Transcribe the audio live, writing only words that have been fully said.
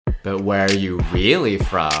But where are you really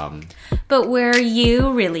from? But where are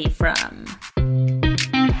you really from?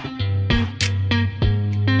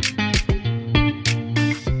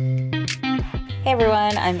 Hey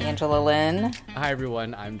everyone, I'm Angela Lynn. Hi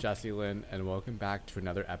everyone, I'm Jesse Lynn, and welcome back to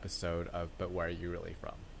another episode of But Where Are You Really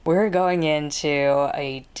From? We're going into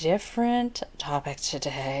a different topic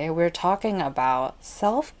today. We're talking about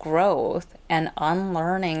self-growth and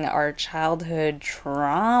unlearning our childhood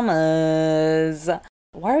traumas.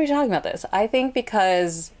 Why are we talking about this? I think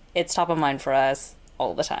because it's top of mind for us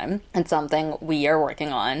all the time. It's something we are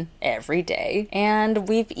working on every day. And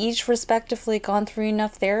we've each respectively gone through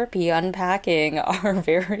enough therapy unpacking our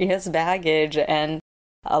various baggage and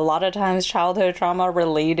a lot of times childhood trauma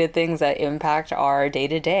related things that impact our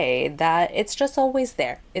day-to-day, that it's just always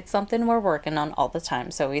there. It's something we're working on all the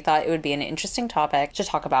time. So we thought it would be an interesting topic to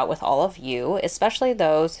talk about with all of you, especially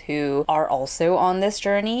those who are also on this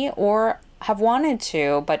journey or have wanted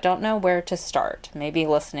to but don't know where to start. Maybe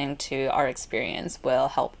listening to our experience will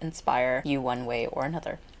help inspire you one way or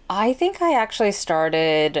another. I think I actually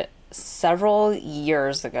started several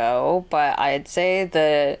years ago, but I'd say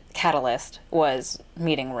the catalyst was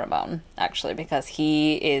meeting Ramon, actually, because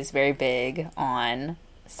he is very big on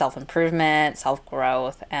self-improvement,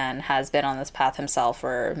 self-growth, and has been on this path himself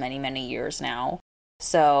for many, many years now.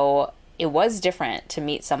 So it was different to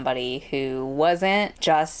meet somebody who wasn't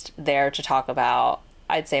just there to talk about,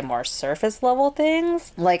 I'd say, more surface level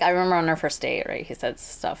things. Like, I remember on our first date, right, he said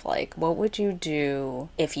stuff like, what would you do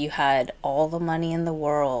if you had all the money in the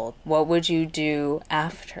world? What would you do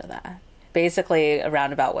after that? Basically a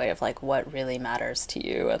roundabout way of like what really matters to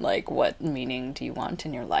you and like what meaning do you want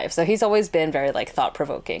in your life. So he's always been very like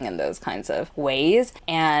thought-provoking in those kinds of ways,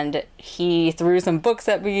 and he threw some books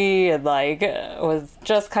at me and like was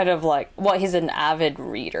just kind of like, well, he's an avid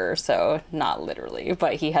reader, so not literally,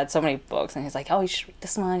 but he had so many books and he's like, oh, you should read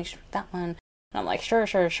this one, you should read that one, and I'm like,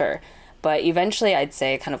 sure. But eventually, I'd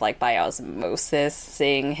say kind of like by osmosis,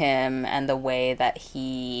 seeing him and the way that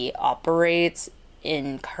he operates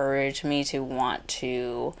encouraged me to want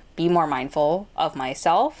to be more mindful of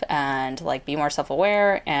myself and like be more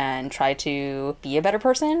self-aware and try to be a better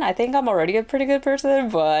person. I think I'm already a pretty good person,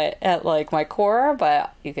 but at like my core,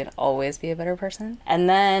 but you can always be a better person. And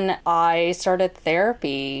then I started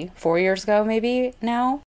therapy 4 years ago, maybe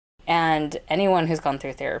now. And anyone who's gone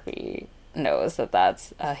through therapy knows that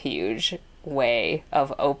that's a huge way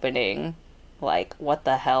of opening like what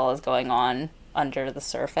the hell is going on under the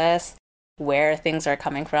surface, where things are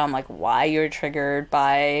coming from, like why you're triggered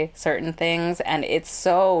by certain things. And it's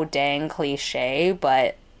so dang cliche,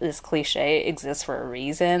 but this cliche exists for a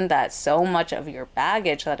reason, that so much of your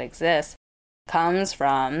baggage that exists comes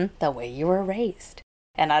from the way you were raised.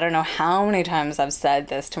 And I don't know how many times I've said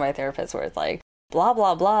this to my therapist where it's like, blah,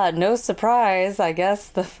 blah, blah, no surprise, I guess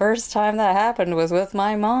the first time that happened was with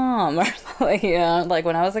my mom, or like, you know, like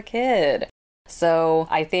when I was a kid. So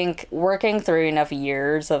I think working through enough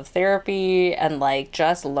years of therapy and like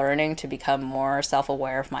just learning to become more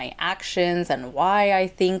self-aware of my actions and why I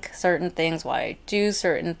think certain things, why I do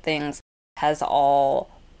certain things, has all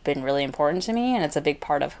been really important to me. And it's a big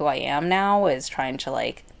part of who I am now, is trying to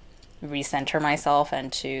like recenter myself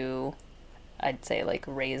and to, I'd say, like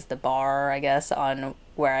raise the bar, I guess, on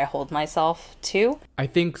where I hold myself to. I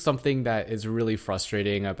think something that is really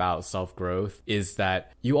frustrating about self-growth is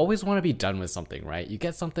that you always want to be done with something, right? You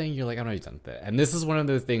get something, you're like, I'm not done with it. And this is one of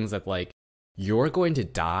those things that like, you're going to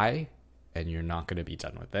die and you're not going to be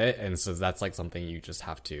done with it. And so that's like something you just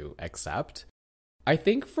have to accept. I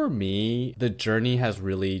think for me, the journey has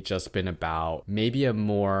really just been about maybe a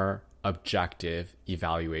more objective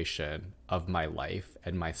evaluation of my life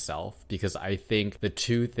and myself, because I think the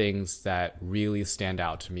two things that really stand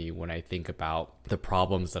out to me when I think about the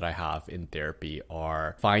problems that I have in therapy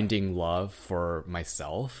are finding love for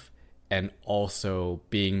myself and also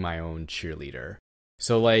being my own cheerleader.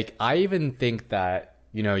 So like, I even think that,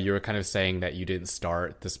 you know, you were kind of saying that you didn't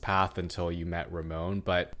start this path until you met Ramon,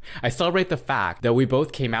 but I celebrate the fact that we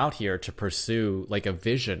both came out here to pursue like a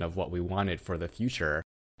vision of what we wanted for the future.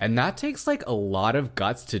 And that takes like a lot of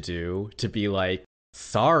guts to do, to be like,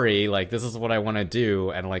 sorry, like this is what I want to do.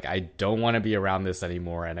 And like, I don't want to be around this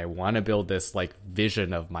anymore. And I want to build this like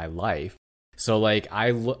vision of my life. So like,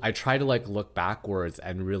 I try to like look backwards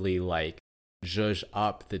and really like judge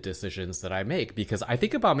up the decisions that I make, because I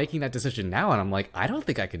think about making that decision now and I'm like, I don't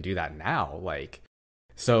think I can do that now. Like,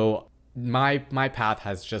 so my path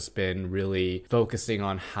has just been really focusing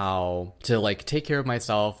on how to like take care of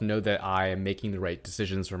myself, know that I am making the right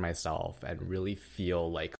decisions for myself, and really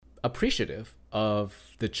feel like appreciative of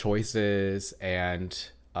the choices and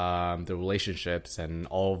the relationships and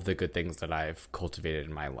all of the good things that I've cultivated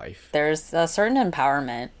in my life. There's a certain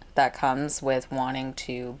empowerment that comes with wanting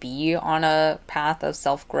to be on a path of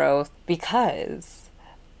self-growth, because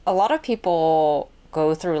a lot of people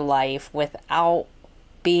go through life without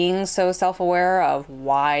being so self-aware of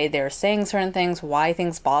why they're saying certain things, why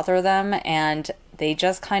things bother them, and they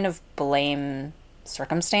just kind of blame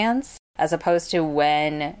circumstance, as opposed to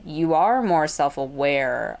when you are more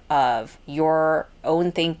self-aware of your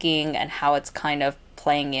own thinking and how it's kind of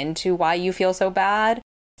playing into why you feel so bad.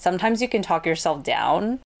 Sometimes you can talk yourself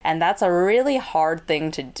down, and that's a really hard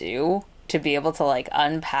thing to do, to be able to like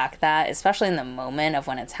unpack that, especially in the moment of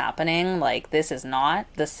when it's happening. Like, this is not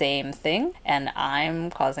the same thing and I'm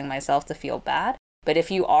causing myself to feel bad. But if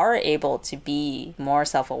you are able to be more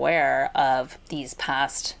self-aware of these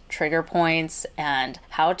past trigger points and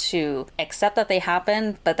how to accept that they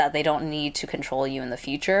happen, but that they don't need to control you in the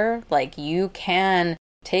future, like, you can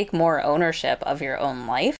take more ownership of your own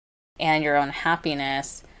life and your own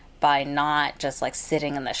happiness by not just like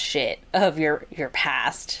sitting in the shit of your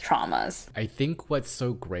past traumas. I think what's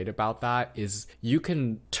so great about that is you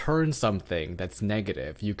can turn something that's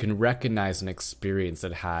negative, you can recognize an experience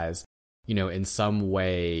that has, you know, in some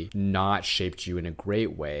way not shaped you in a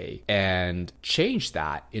great way, and change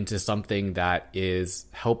that into something that is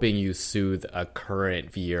helping you soothe a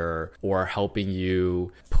current fear or helping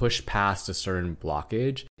you push past a certain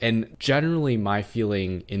blockage. And generally my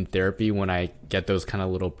feeling in therapy when I get those kind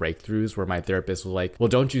of little breakthroughs where my therapist was like, well,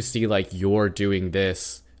 don't you see, like, you're doing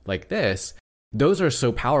this like this? Those are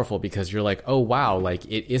so powerful because you're like, oh, wow, like,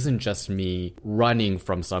 it isn't just me running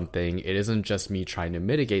from something. It isn't just me trying to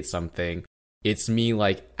mitigate something. It's me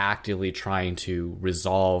like actively trying to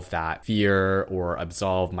resolve that fear or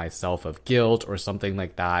absolve myself of guilt or something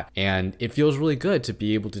like that. And it feels really good to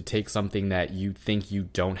be able to take something that you think you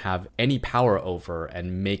don't have any power over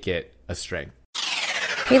and make it a strength.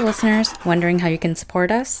 Hey listeners, wondering how you can support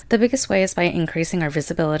us? The biggest way is by increasing our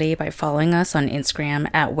visibility by following us on Instagram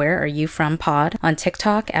at Where Are You From Pod, on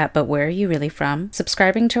TikTok at But Where Are You Really From,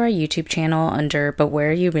 subscribing to our YouTube channel under But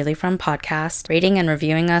Where Are You Really From Podcast, rating and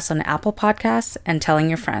reviewing us on Apple Podcasts, and telling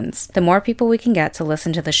your friends. The more people we can get to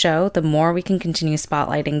listen to the show, the more we can continue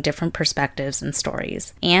spotlighting different perspectives and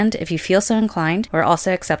stories. And if you feel so inclined, we're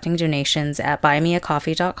also accepting donations at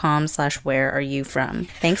buymeacoffee.com/whereareyouFrom.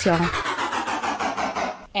 Thanks, y'all.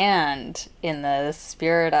 And in the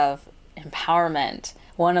spirit of empowerment,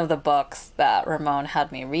 one of the books that Ramon had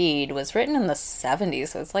me read was written in the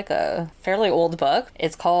 70s, so it's like a fairly old book.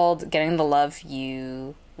 It's called Getting the Love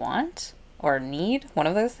You Want or Need, one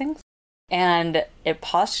of those things. And it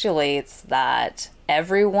postulates that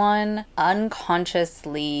everyone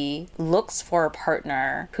unconsciously looks for a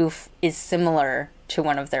partner who is similar to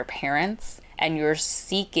one of their parents, and you're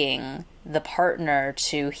seeking the partner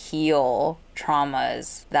to heal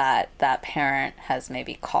traumas that that parent has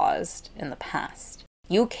maybe caused in the past.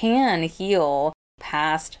 You can heal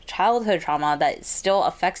past childhood trauma that still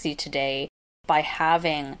affects you today by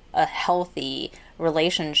having a healthy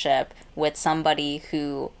relationship with somebody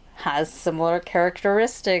who has similar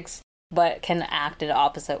characteristics but can act in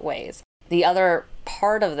opposite ways. The other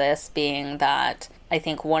part of this being that I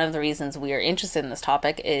think one of the reasons we are interested in this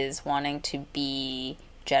topic is wanting to be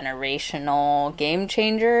generational game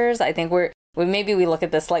changers. I think maybe we look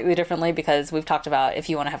at this slightly differently because we've talked about if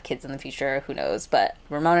you want to have kids in the future, who knows, but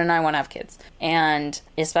Ramon and I want to have kids. And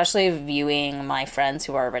especially viewing my friends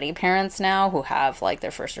who are already parents now, who have like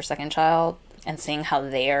their first or second child, and seeing how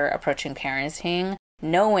they're approaching parenting,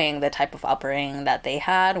 knowing the type of upbringing that they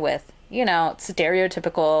had with, you know,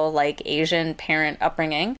 stereotypical like Asian parent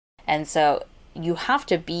upbringing. And so you have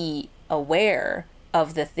to be aware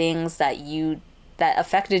of the things that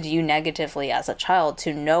affected you negatively as a child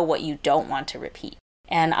to know what you don't want to repeat.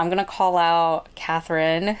 And I'm going to call out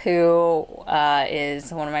Catherine, who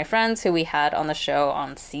is one of my friends who we had on the show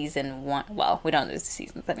on season 1. Well, we don't do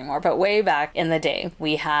seasons anymore, but way back in the day,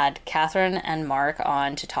 we had Catherine and Mark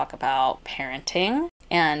on to talk about parenting.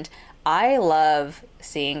 And I love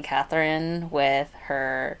seeing Catherine with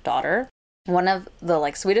her daughter. One of the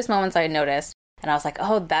like sweetest moments I noticed, and I was like,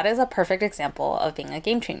 oh, that is a perfect example of being a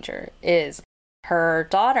game changer, is her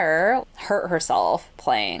daughter hurt herself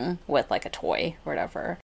playing with like a toy or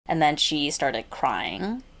whatever. And then she started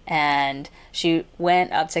crying and she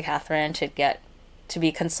went up to Catherine to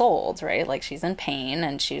be consoled, right? Like she's in pain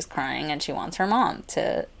and she's crying and she wants her mom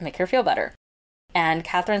to make her feel better. And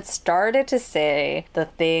Catherine started to say the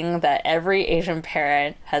thing that every Asian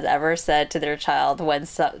parent has ever said to their child when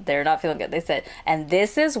they're not feeling good. They said, and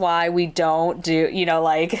this is why we don't do, you know,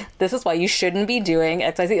 like, this is why you shouldn't be doing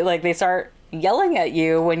XYZ. Like, they start yelling at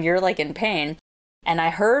you when you're, like, in pain. And I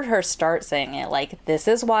heard her start saying it like, this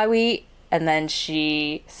is why we, and then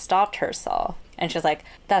she stopped herself. And she's like,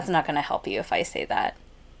 that's not going to help you if I say that.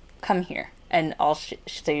 Come here. And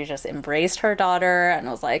she just embraced her daughter and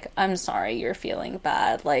was like, I'm sorry you're feeling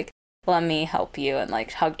bad. Like, let me help you. And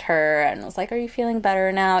like hugged her and was like, are you feeling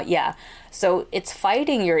better now? Yeah. So it's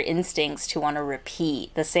fighting your instincts to want to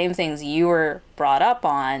repeat the same things you were brought up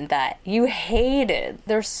on that you hated.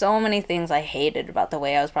 There's so many things I hated about the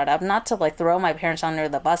way I was brought up. Not to like throw my parents under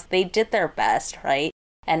the bus. They did their best, right?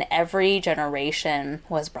 And every generation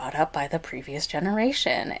was brought up by the previous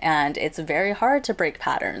generation. And it's very hard to break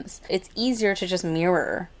patterns. It's easier to just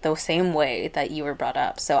mirror the same way that you were brought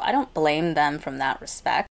up. So I don't blame them from that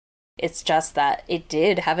respect. It's just that it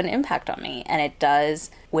did have an impact on me. And it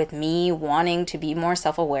does with me wanting to be more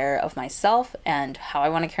self-aware of myself and how I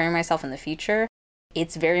want to carry myself in the future.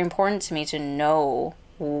 It's very important to me to know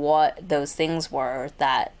what those things were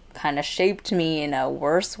that kind of shaped me in a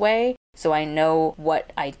worse way. So I know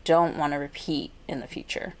what I don't want to repeat in the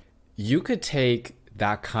future. You could take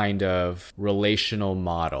that kind of relational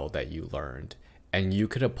model that you learned and you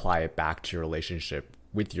could apply it back to your relationship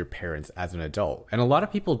with your parents as an adult. And a lot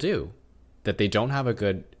of people do, that they don't have a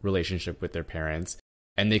good relationship with their parents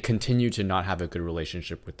and they continue to not have a good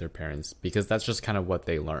relationship with their parents because that's just kind of what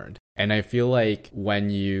they learned. And I feel like when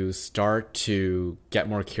you start to get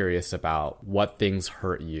more curious about what things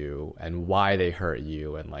hurt you and why they hurt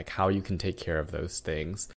you and like how you can take care of those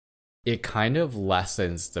things, it kind of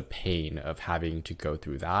lessens the pain of having to go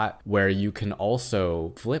through that, where you can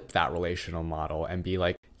also flip that relational model and be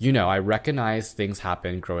like, you know, I recognize things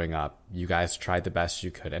happened growing up. You guys tried the best you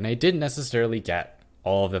could. And I didn't necessarily get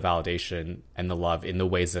all of the validation and the love in the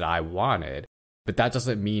ways that I wanted. But that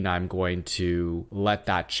doesn't mean I'm going to let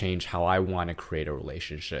that change how I want to create a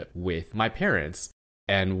relationship with my parents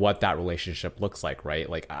and what that relationship looks like, right?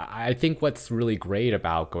 Like, I think what's really great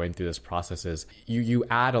about going through this process is you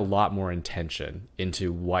add a lot more intention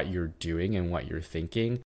into what you're doing and what you're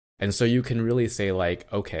thinking. And so you can really say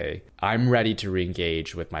like, okay, I'm ready to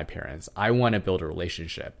re-engage with my parents. I want to build a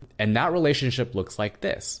relationship. And that relationship looks like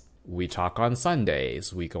this. We talk on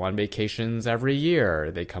Sundays. We go on vacations every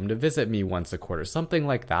year. They come to visit me once a quarter, something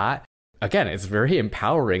like that. Again, it's very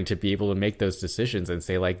empowering to be able to make those decisions and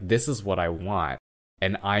say like, this is what I want.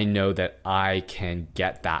 And I know that I can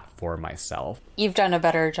get that for myself. You've done a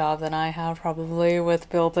better job than I have probably with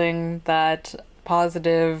building that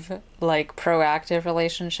positive, like proactive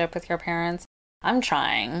relationship with your parents. I'm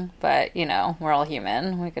trying, but you know, we're all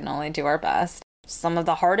human. We can only do our best. Some of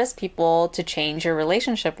the hardest people to change your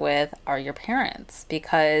relationship with are your parents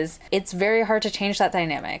because it's very hard to change that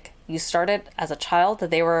dynamic. You started as a child that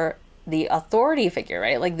they were the authority figure,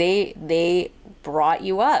 right? Like they brought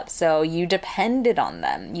you up. So you depended on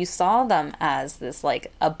them. You saw them as this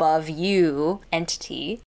like above you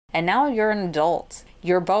entity. And now you're an adult.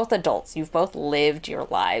 You're both adults. You've both lived your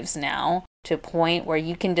lives now to a point where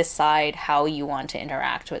you can decide how you want to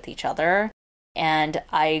interact with each other. And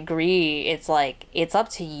I agree. It's like, it's up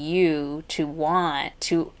to you to want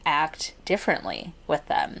to act differently with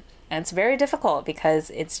them. And it's very difficult because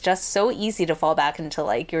it's just so easy to fall back into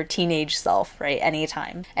like your teenage self, right?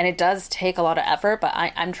 Anytime. And it does take a lot of effort, but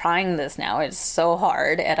I'm trying this now. It's so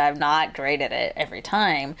hard and I'm not great at it every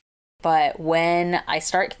time. But when I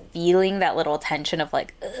start feeling that little tension of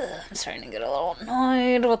like, I'm starting to get a little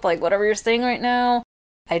annoyed with like whatever you're saying right now,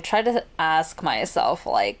 I try to ask myself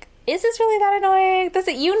like, is this really that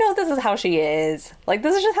annoying? You know this is how she is. Like,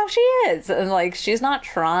 this is just how she is. And, like, she's not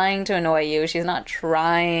trying to annoy you. She's not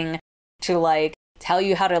trying to, like, tell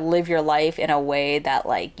you how to live your life in a way that,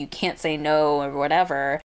 like, you can't say no or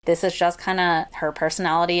whatever. This is just kind of her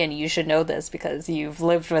personality, and you should know this because you've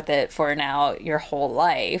lived with it for now your whole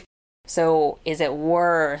life. So is it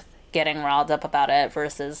worth getting riled up about it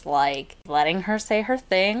versus, like, letting her say her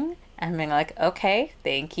thing and being like, okay,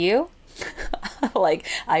 thank you. Like,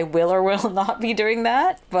 I will or will not be doing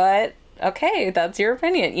that, but okay, that's your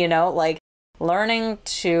opinion, you know, like learning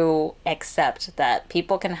to accept that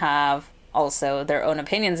people can have also their own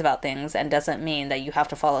opinions about things and doesn't mean that you have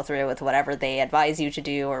to follow through with whatever they advise you to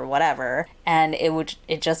do or whatever. And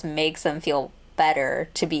it just makes them feel better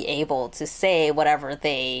to be able to say whatever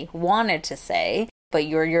they wanted to say. But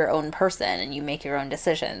you're your own person and you make your own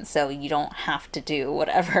decisions. So you don't have to do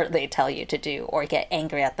whatever they tell you to do or get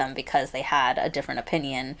angry at them because they had a different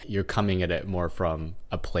opinion. You're coming at it more from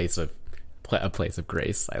a place of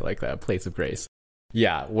grace. I like that, a place of grace.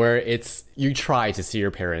 Yeah, where it's, you try to see your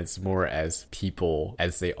parents more as people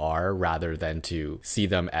as they are rather than to see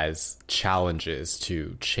them as challenges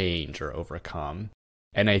to change or overcome.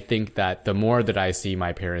 And I think that the more that I see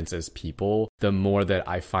my parents as people, the more that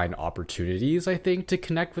I find opportunities, I think, to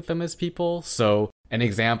connect with them as people. So an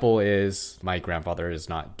example is my grandfather is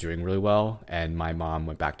not doing really well, and my mom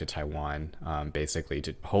went back to Taiwan, basically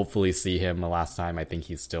to hopefully see him the last time. I think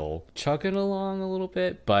he's still chugging along a little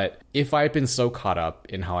bit. But if I had been so caught up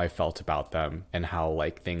in how I felt about them and how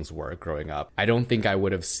like things were growing up, I don't think I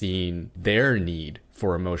would have seen their need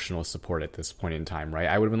for emotional support at this point in time, right?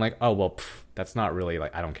 I would have been like, oh, well, that's not really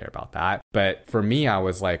like, I don't care about that. But for me, I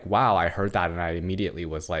was like, wow, I heard that. And I immediately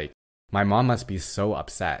was like, my mom must be so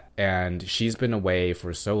upset. And she's been away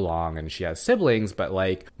for so long and she has siblings, but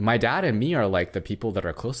like my dad and me are like the people that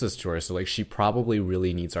are closest to her. So like she probably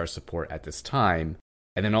really needs our support at this time.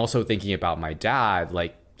 And then also thinking about my dad,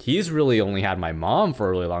 like he's really only had my mom for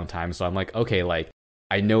a really long time. So I'm like, okay, like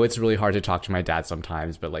I know it's really hard to talk to my dad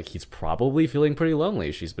sometimes, but like he's probably feeling pretty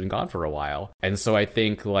lonely. She's been gone for a while. And so I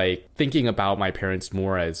think like thinking about my parents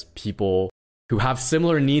more as people who have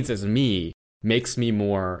similar needs as me makes me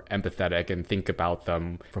more empathetic and think about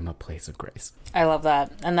them from a place of grace. I love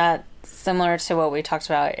that. And that's similar to what we talked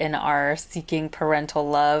about in our Seeking Parental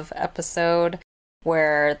Love episode,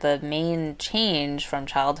 where the main change from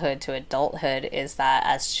childhood to adulthood is that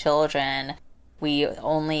as children, we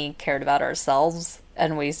only cared about ourselves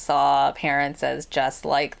and we saw parents as just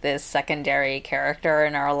like this secondary character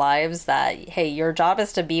in our lives that, hey, your job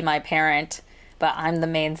is to be my parent, but I'm the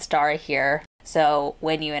main star here. So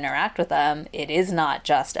when you interact with them, it is not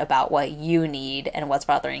just about what you need and what's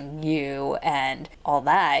bothering you and all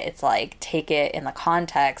that. It's like take it in the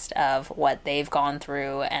context of what they've gone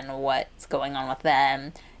through and what's going on with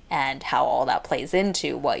them and how all that plays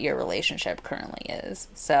into what your relationship currently is.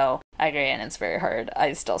 So I agree, and it's very hard.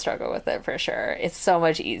 I still struggle with it for sure. It's so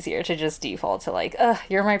much easier to just default to like,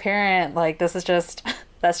 you're my parent. Like this is just,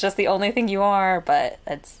 that's just the only thing you are, but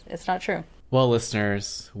it's not true. Well,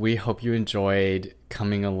 listeners, we hope you enjoyed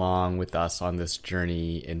coming along with us on this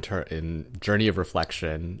journey in journey of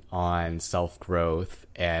reflection on self-growth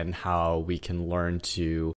and how we can learn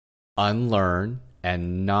to unlearn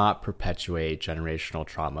and not perpetuate generational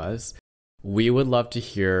traumas. We would love to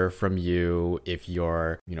hear from you if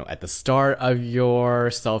you're, at the start of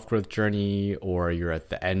your self-growth journey or you're at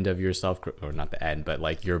the end of your self-growth, or not the end, but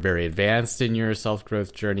like you're very advanced in your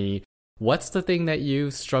self-growth journey. What's the thing that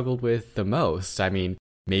you struggled with the most? I mean,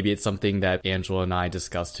 maybe it's something that Angela and I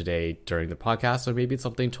discussed today during the podcast, or maybe it's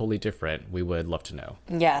something totally different. We would love to know.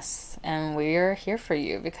 Yes, and we're here for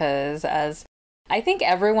you because as I think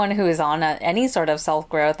everyone who is on any sort of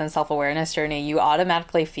self-growth and self-awareness journey, you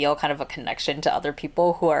automatically feel kind of a connection to other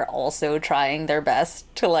people who are also trying their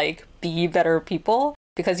best to like be better people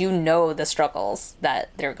because you know the struggles that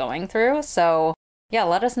they're going through. So yeah,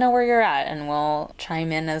 let us know where you're at and we'll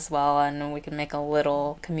chime in as well and we can make a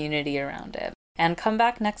little community around it. And come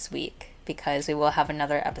back next week because we will have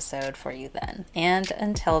another episode for you then. And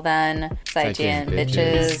until then, 再见,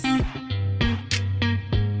 bitches.